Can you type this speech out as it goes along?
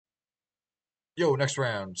Yo, next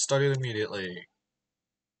round. Start it immediately.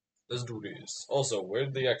 Let's do this. Also, where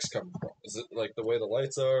did the X come from? Is it like the way the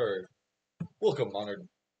lights are? Or... Welcome, honored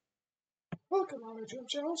gym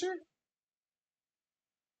challenger.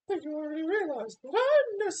 I think you already realized, but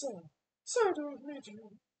I'm Nessa. Sorry to have made you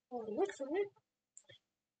look for me.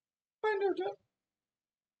 I no doubt.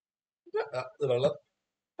 I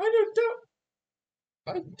no doubt.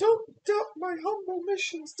 I don't doubt my humble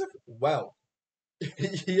mission's different. Wow.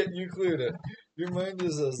 Yet you cleared it. Your mind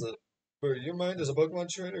is as a, or your mind as a Pokemon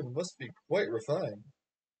trainer must be quite refined.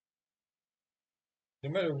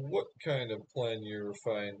 No matter what kind of plan your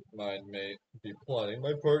refined mind may be plotting,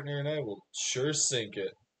 my partner and I will sure sink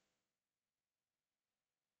it.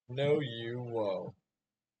 No, you won't.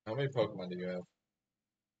 How many Pokemon do you have?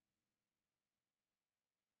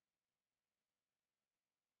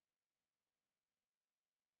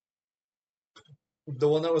 The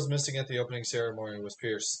one that was missing at the opening ceremony was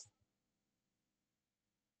Pierce.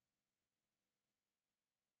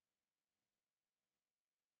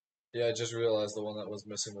 Yeah, I just realized the one that was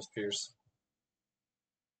missing was Pierce.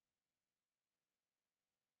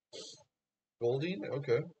 Goldie?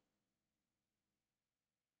 Okay.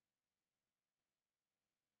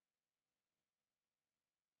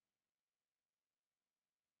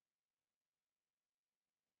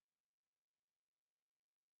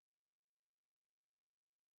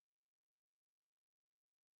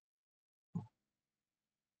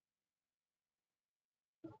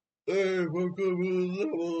 Hey, welcome to the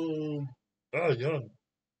level. Ah, young.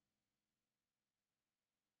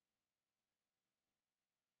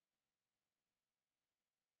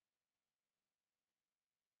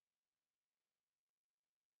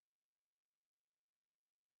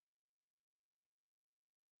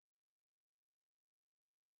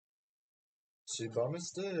 She bomb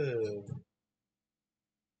is dead.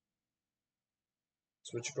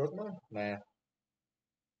 Switch Pokemon? Nah.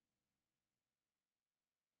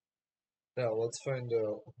 Now, let's find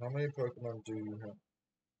out. How many Pokemon do you have?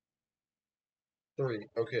 Three.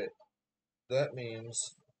 Okay. That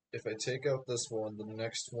means if I take out this one, the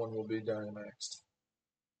next one will be Dynamaxed.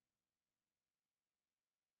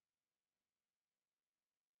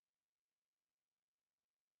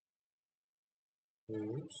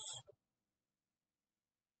 Oops.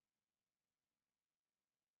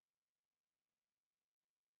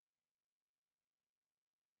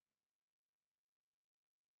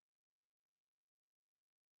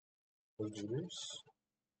 Oops.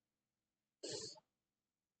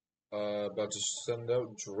 About to send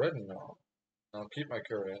out Dreadnought. I'll keep my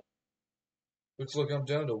current. Looks like I'm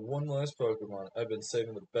down to one last Pokemon. I've been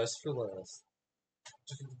saving the best for last.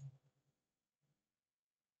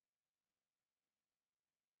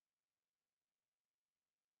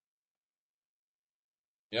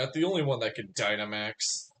 You're not the only one that can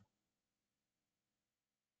Dynamax.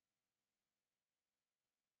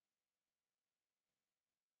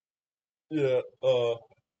 Yeah, I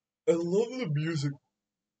love the music.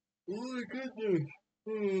 Oh my goodness.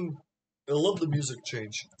 Hmm. I love the music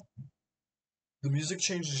change. The music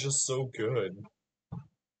change is just so good.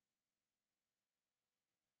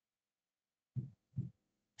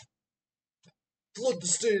 Flood the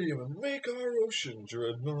stadium and make our ocean,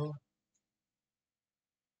 Dreadnought.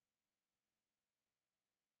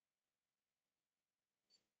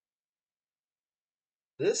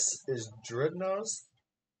 This is Dreadnought's.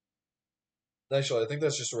 Actually, I think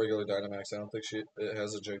that's just a regular Dynamax. I don't think it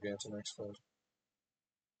has a Gigantamax form.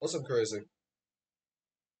 Unless I'm crazy.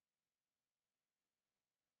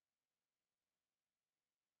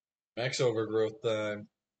 Max Overgrowth time.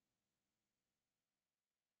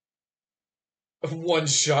 One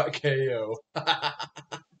shot KO. I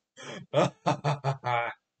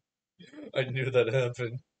knew that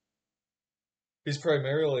happened. He's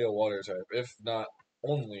primarily a water type, if not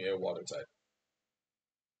only a water type.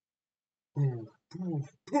 Poof, poof,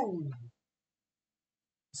 poof.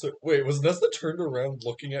 So, wait, was Nesta turned around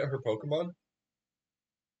looking at her Pokemon?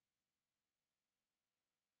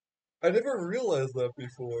 I never realized that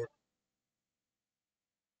before.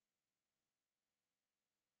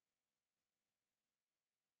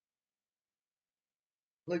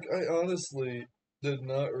 Like, I honestly did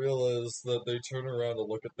not realize that they turn around to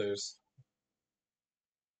look at theirs.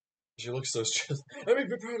 She looks so stressed. I may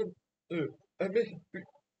be proud of. I may be,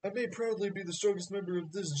 I may proudly be the strongest member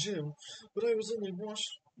of this gym, but I was only washed.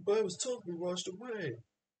 But I was totally washed away.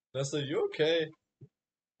 Nesta, you okay?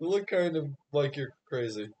 You look kind of like you're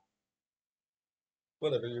crazy.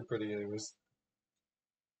 Whatever, you're pretty anyways.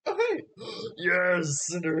 Oh hey! Yes,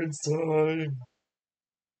 Cinderin time!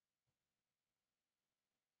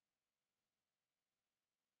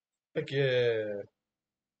 Heck yeah!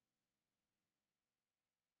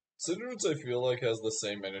 Citrus, I feel like, has the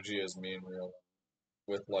same energy as me in real life,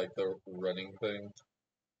 with, like, the running thing.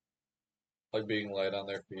 Like, being light on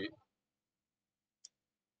their feet.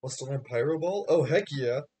 What's the name? Pyro Ball? Oh, heck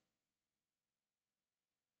yeah!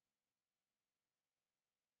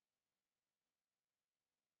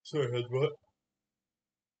 Sorry, headbutt.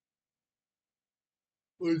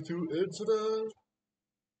 Way to answer that.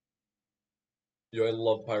 Yo, I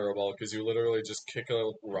love Pyro Ball, because you literally just kick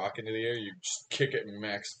a rock into the air, you just kick it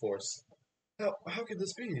max force. How could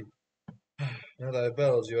this be? Now that I've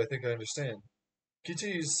battled you, I think I understand.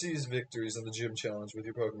 Continue to seize victories in the gym challenge with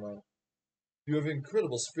your Pokemon. You have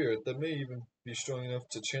incredible spirit that may even be strong enough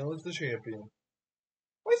to challenge the champion.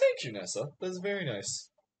 Why, thank you, Nessa. That's very nice.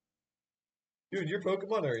 You and your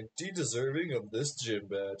Pokemon are indeed deserving of this gym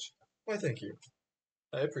badge. Why, thank you.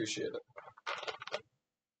 I appreciate it.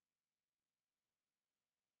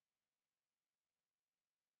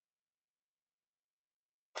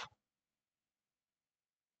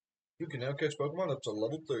 You can now catch Pokemon up to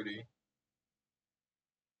level 30.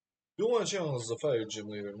 You'll want to challenge the Fire Gym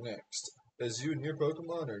leader next. As you and your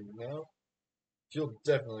Pokemon are now, he'll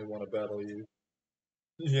definitely want to battle you.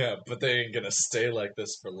 Yeah, but they ain't gonna stay like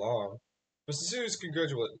this for long. Mr. Serious,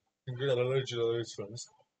 congratulations.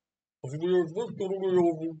 We are victory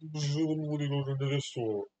over this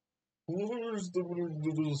store. Whoever is the winner of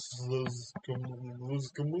this was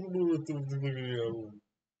commemorative.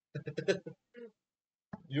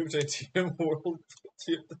 You obtained TM World,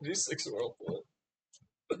 TM36 World.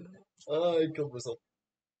 I killed myself.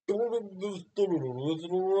 Yeah,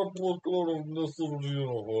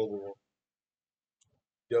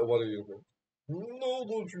 what are you doing? Now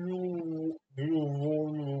that you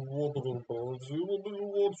water powers, you will be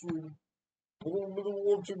watching. You will be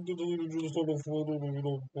watching the just on a photo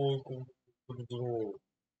of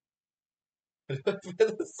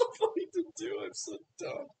That's so funny to do. I'm so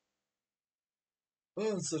dumb.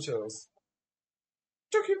 Oh, it's such else.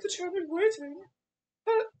 Don't keep the chairman waiting.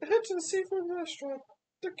 Head to the seafood restaurant,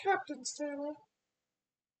 the captain's table,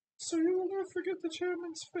 so you will never forget the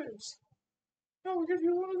chairman's face. I will give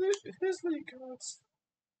you one of his lead cards.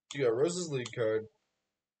 You got Rose's lead card.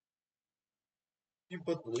 You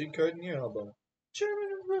put the lead card in your album.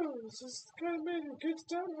 Chairman Rose is the kind of man who gets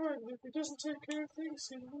downhearted if he doesn't take care of things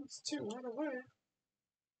he needs to right away.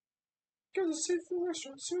 Go to the seafood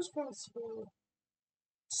restaurant as soon as possible,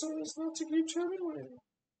 so as not to keep Chairman waiting.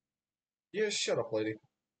 Yeah, shut up, lady.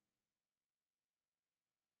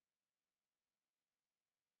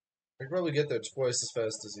 I can probably get there twice as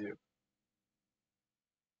fast as you.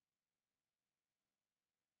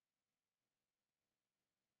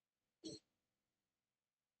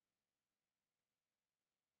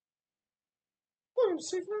 Welcome to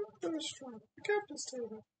seafood restaurant, the captain's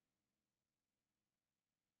table.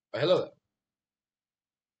 Hello there.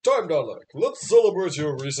 Time, Darlick. Let's celebrate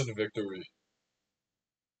your recent victory.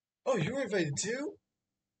 Oh, you were invited too?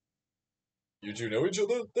 You two know each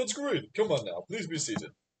other? That's great. Come on now, please be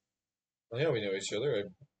seated. Well, yeah, we know each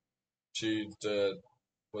other. She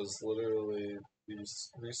was literally the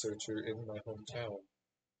researcher in my hometown.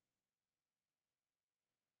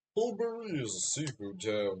 Hullbury is a seafood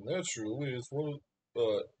town. Naturally, it's one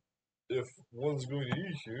of, if one's going to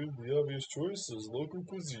eat here, the obvious choice is local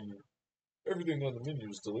cuisine. Everything on the menu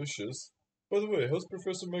is delicious. By the way, how's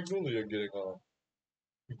Professor Magnolia getting on?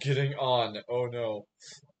 Getting on, oh no.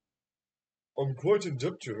 I'm quite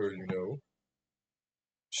indebted to her, you know.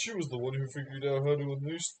 She was the one who figured out how to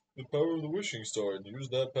unleash the power of the wishing star and use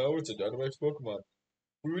that power to Dynamax Pokemon.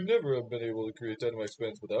 We would never have been able to create Dynamax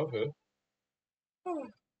bands without her. Oh,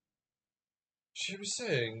 she was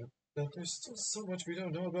saying that there's still so much we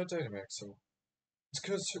don't know about Dynamax, and it's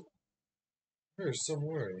caused her some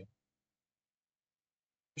worry.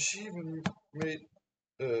 She even made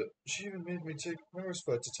she even made me take a power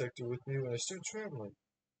spot detector with me when I started traveling.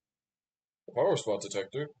 A power spot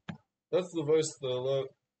detector? That's the device that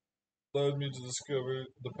allowed me to discover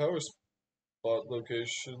the power spot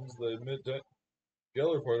locations that emit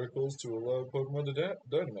Galar particles to allow Pokemon to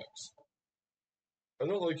Dynamax. I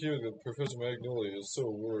don't like hearing that Professor Magnolia is so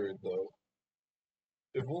worried, though.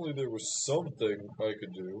 If only there was something I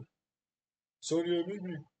could do. Sonia, it may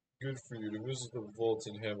be good for you to visit the vault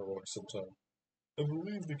in Hammerlock sometime. I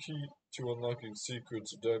believe the key to unlocking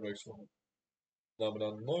secrets of Dynamax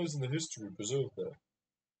phenomenon lies in the history preserved there.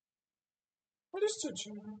 Understood,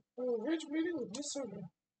 Chairman. I will arrange a meeting with Miss Sonia.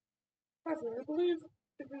 However, I believe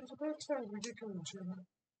it is about time we get going, Chairman.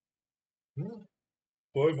 Hmm?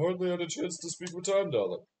 Well, I've hardly had a chance to speak with Time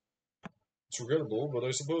Dollar. It's regrettable, but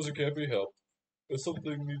I suppose it can't be helped. If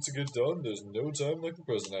something needs to get done, there's no time like the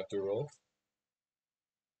present after all.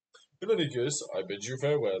 In any case, I bid you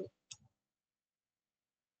farewell.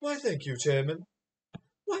 Why, thank you, Chairman.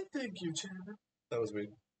 Why, thank you, Chairman. That was weird.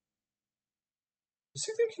 Does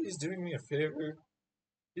he think he's doing me a favor?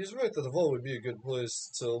 He's right that the vault would be a good place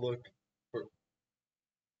to look for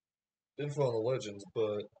info on the legends,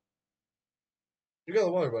 but you got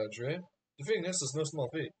the water badge, right? Defeating Nessa is no small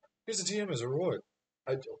feat. Here's a TM as a reward.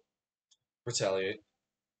 I don't retaliate.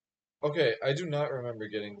 Okay, I do not remember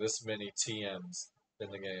getting this many TMs in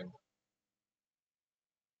the game.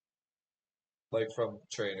 Like from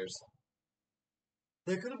trainers.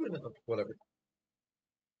 They could have been whatever.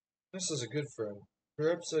 Nessa's a good friend.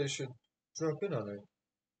 Perhaps I should drop in on her.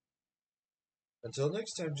 Until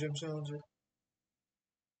next time, Gym Challenger.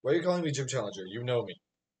 Why are you calling me Gym Challenger? You know me.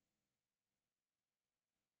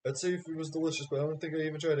 I'd say if it was delicious, but I don't think I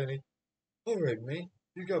even tried any. Alright, mate.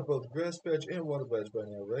 You got both grass badge and water badge by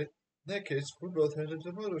now, right? In that case, we're both headed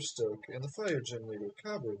to Motor Stoke and the fire gym leader,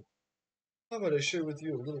 Cabo. How about I share with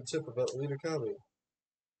you a little tip about Leader Cabo?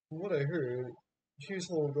 From what I heard, he's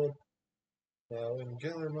holed up now in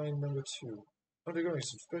Gallery Mine number 2, undergoing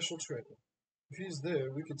some special training. If he's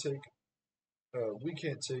there, we can't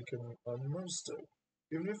take him on Motor Stoke,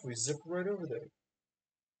 even if we zip right over there.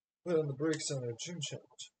 Put on the brakes on our gym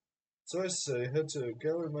challenge. So I say, head to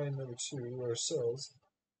Gallery Mine number 2 ourselves.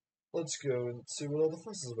 Let's go and see what all the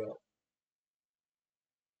fuss is about.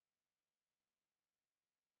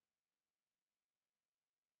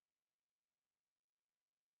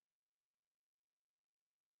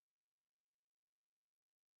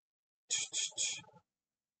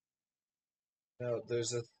 Now,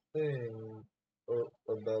 there's a thing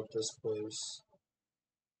about this place.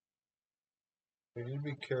 We need to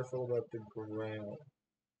be careful about the ground.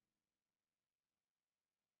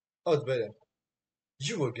 Oh, it's Bede.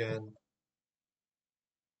 You again.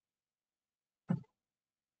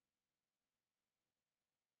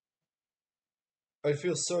 I'd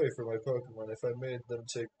feel sorry for my Pokemon if I made them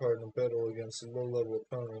take part in a battle against low-level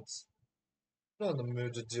opponents. I'm not in the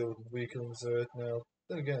mood to deal with weaklings right now.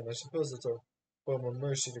 Then again, I suppose it's a form of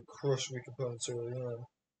mercy to crush weak opponents early on.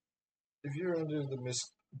 If you're under the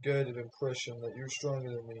misguided impression that you're stronger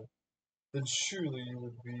than me, then surely you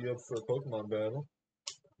would be up for a Pokemon battle.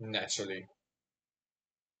 Naturally.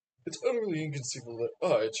 It's utterly inconceivable that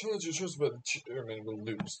I, a challenger chosen by the chairman, will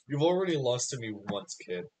lose. You've already lost to me once,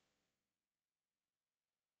 kid.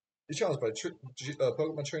 You're challenged by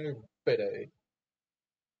Pokemon trainer Bede.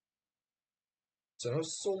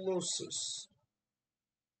 Xenosolosis.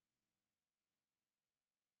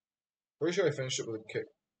 Pretty sure I finished it with a kick.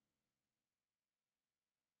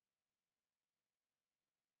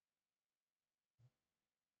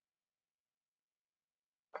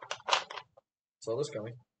 Saw this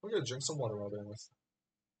coming. We're gonna drink some water while doing this.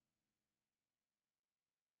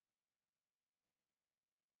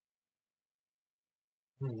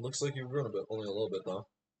 Looks like you've grown a bit, only a little bit though.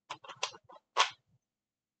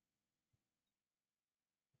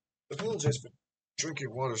 I apologize for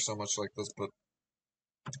drinking water so much like this, but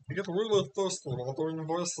you get really thirsty while doing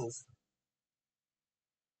voices.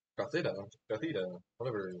 Gatida,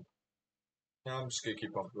 whatever. Yeah, I'm just gonna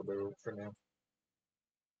keep on the barrel for now.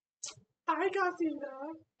 Hi,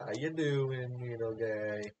 Gatida. How you doing, little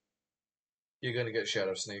guy? You're gonna get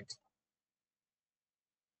shadow sneaked.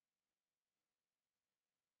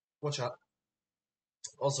 Watch out.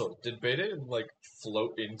 Also, did Beta like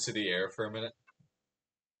float into the air for a minute?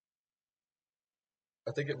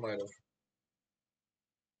 I think it might have.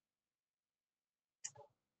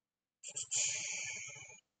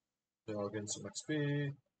 Then I'll get some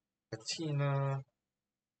XP. Patina.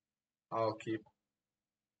 I'll keep.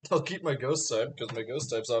 I'll keep my ghost type because my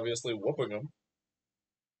ghost type's obviously whooping him.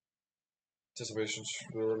 Anticipation.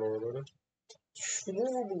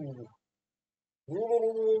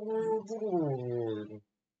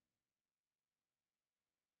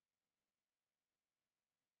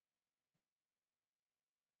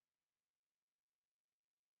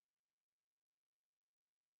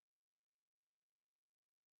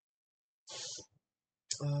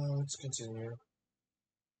 Let's continue.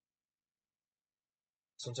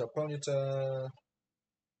 Santa Ponyta.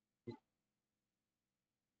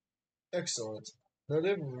 Excellent. Not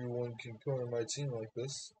everyone can corner my team like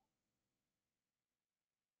this.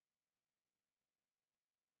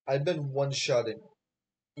 I've been one-shotting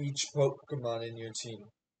each Pokemon in your team.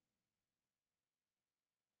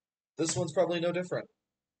 This one's probably no different.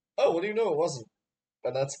 Oh, what do you know? It wasn't.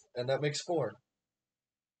 And that makes 4.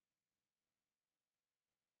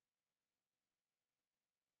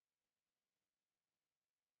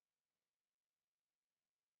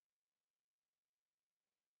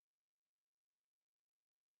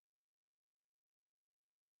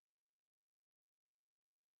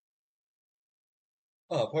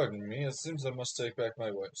 Ah, pardon me, it seems I must take back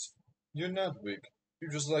my words. You're not weak. You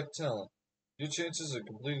just lack talent. Your chances of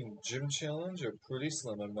completing the gym challenge are pretty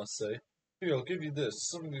slim, I must say. Here, I'll give you this,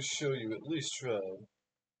 something to show you at least tried.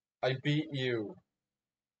 I beat you.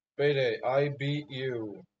 Bede, I beat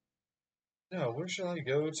you. Now, where shall I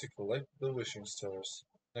go to collect the wishing stars?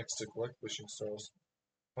 Next to collect wishing stars.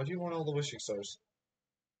 Why do you want all the wishing stars?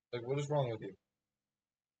 Like, what is wrong with you?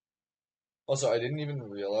 Also, I didn't even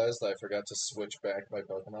realize that I forgot to switch back my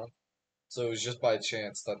Pokemon. So it was just by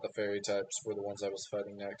chance that the fairy types were the ones I was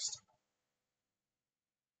fighting next.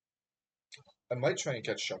 I might try and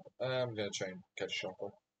catch Shuckle. I'm gonna try and catch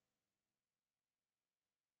Shuckle.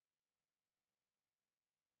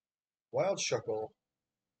 Wild Shuckle.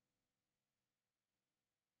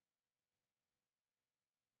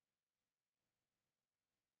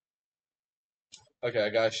 Okay, I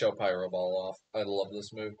gotta show Pyro Ball off. I love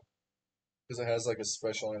this move. Because it has like a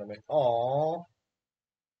special enemy. Aww.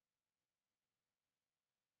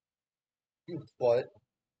 You butt.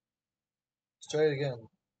 Let's try it again.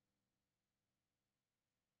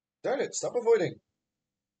 Darn it, stop avoiding.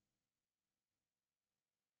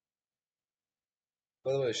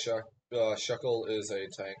 By the way, Shuckle is a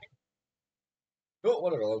tank. Oh,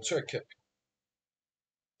 whatever, I'll try kick.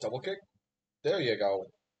 Double kick? There you go.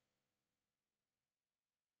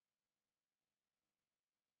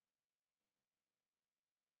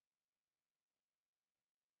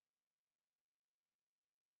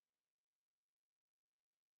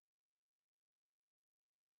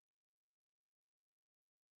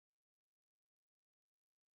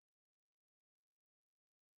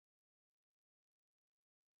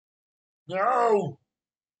 No!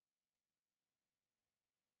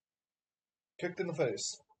 Kicked in the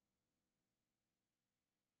face.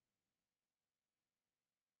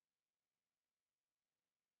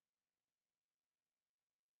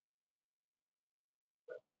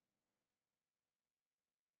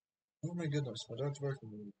 Oh my goodness, my dog's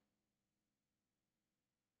barking.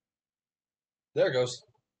 There it goes.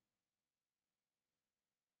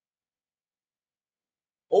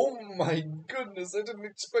 Oh my goodness, I didn't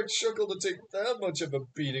expect Shuckle to take that much of a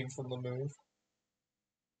beating from the move.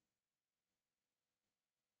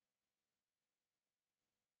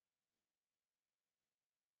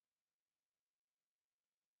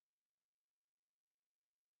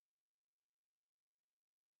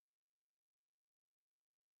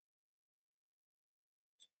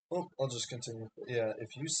 Oh, I'll just continue. Yeah,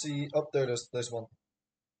 if you see... Oh, there's one.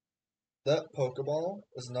 That Pokeball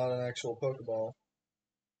is not an actual Pokeball.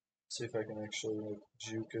 See if I can actually like,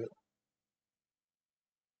 juke it.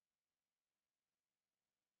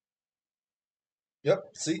 Yep,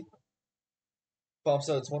 see? Pops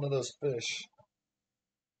out, it's one of those fish.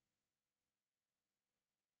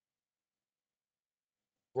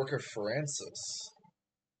 Worker Francis.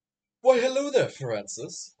 Why, hello there,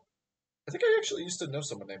 Francis. I think I actually used to know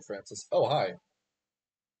someone named Francis. Oh, hi.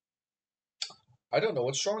 I don't know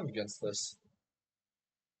what's strong against this.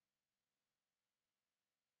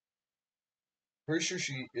 Pretty sure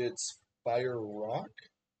it's Fire Rock.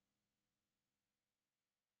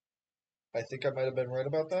 I think I might have been right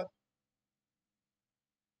about that.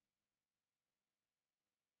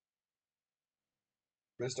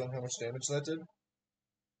 Based on how much damage that did.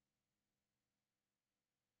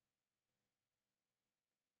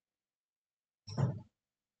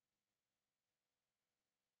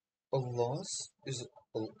 A loss is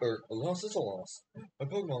a loss is a loss. My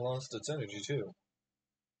Pokemon lost its energy too.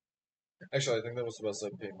 Actually, I think that was supposed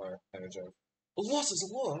to be my energy. A loss is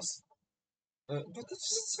a loss. But that doesn't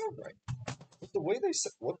sound right. With the way they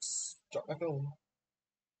said, whoops, drop my phone.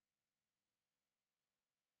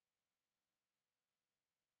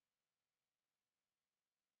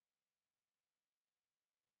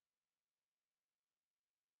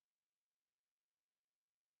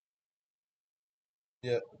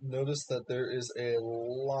 Yeah, notice that there is a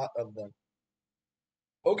lot of them.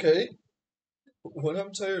 Okay, when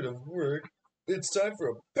I'm tired of work, it's time for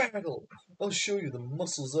a battle. I'll show you the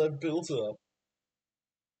muscles I've built up.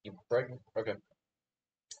 You're bragging. Okay,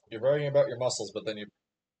 you're bragging about your muscles, but then you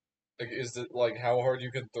like, is it like how hard you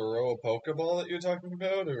can throw a Pokeball that you're talking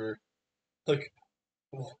about, or like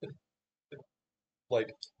like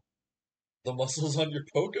the muscles on your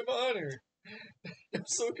Pokemon? Or I'm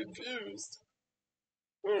so confused.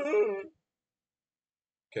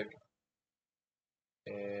 Kick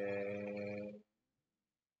and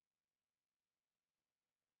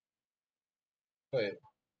wait,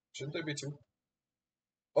 shouldn't there be two?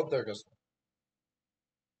 Oh, there it goes.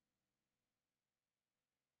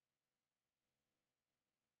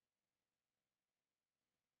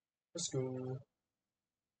 Let's go.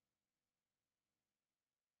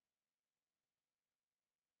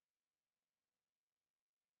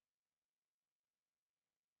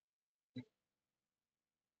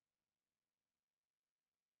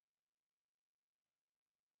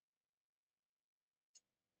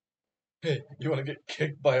 Hey, you want to get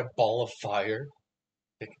kicked by a ball of fire?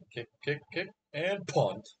 Kick, kick, kick, kick, and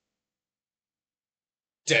punt.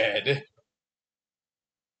 Dead.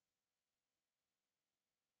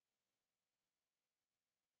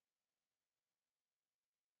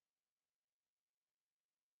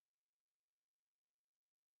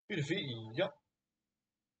 You defeat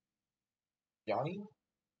Yanni?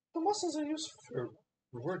 The muscles I use for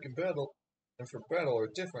work in battle and for battle are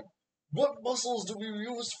different. What muscles do we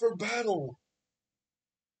use for battle?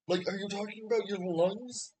 Like, are you talking about your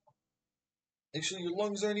lungs? Actually, your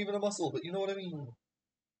lungs aren't even a muscle, but you know what I mean.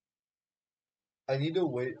 I need to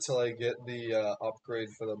wait till I get the upgrade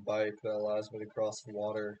for the bike that allows me to cross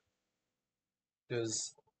water.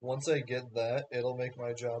 Because once I get that, it'll make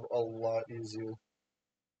my job a lot easier.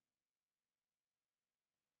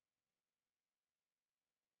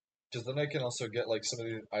 Because then I can also get like some of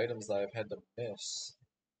the items that I've had to miss.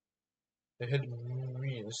 I had to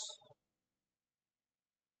miss.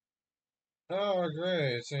 Oh,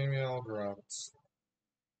 great, Samuel grunts.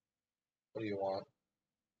 What do you want?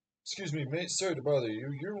 Excuse me, mate. Sorry to bother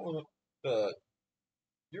you. You're one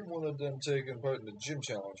of them taking part in the gym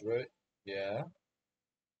challenge, right? Yeah.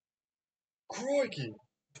 Crikey!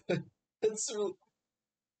 That's really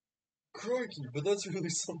crikey, but that's really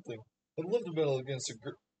something. I'd love to battle against a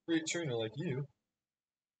great trainer like you.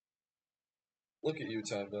 Look at you,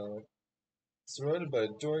 Time Dog. Surrounded by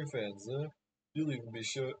adoring fans, huh? You'll even be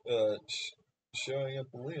showing up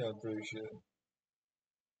in Leon pretty sure.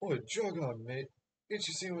 Boy, jog on, mate. Can't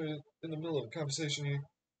you see we're in the middle of a conversation here?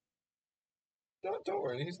 Don't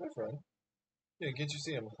worry, he's my friend. Yeah, can't you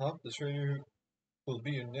see I'm Hop, the trainer who will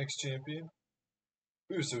be your next champion?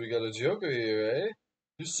 Ooh, so we got a Joker here, eh?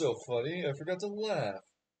 You're so funny, I forgot to laugh.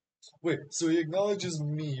 Wait, so he acknowledges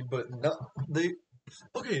me, but not they.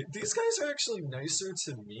 Okay, these guys are actually nicer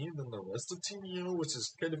to me than the rest of Team Yellow, which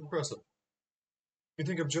is kind of impressive. You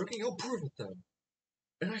think I'm joking? I'll prove it then.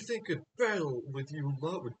 And I think a battle with you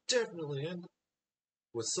lot would definitely end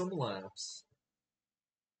with some laughs.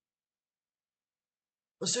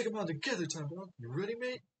 Let's take them on together, Time Dog. You ready,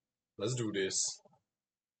 mate? Let's do this.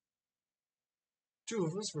 Two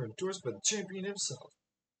of us were endorsed by the champion himself.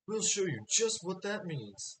 We'll show you just what that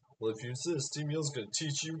means. Well, if you insist, Team Yellow's gonna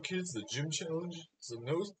teach you kids the gym challenge, so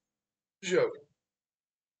no joke.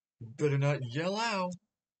 Better not yell out.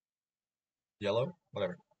 Yellow?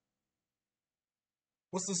 Whatever.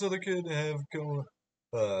 What's this other kid have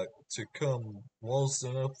to come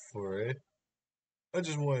waltzing up for, eh? I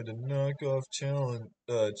just wanted to knock off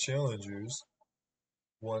challengers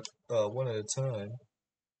one at a time.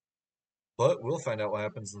 But we'll find out what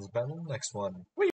happens in this battle next one.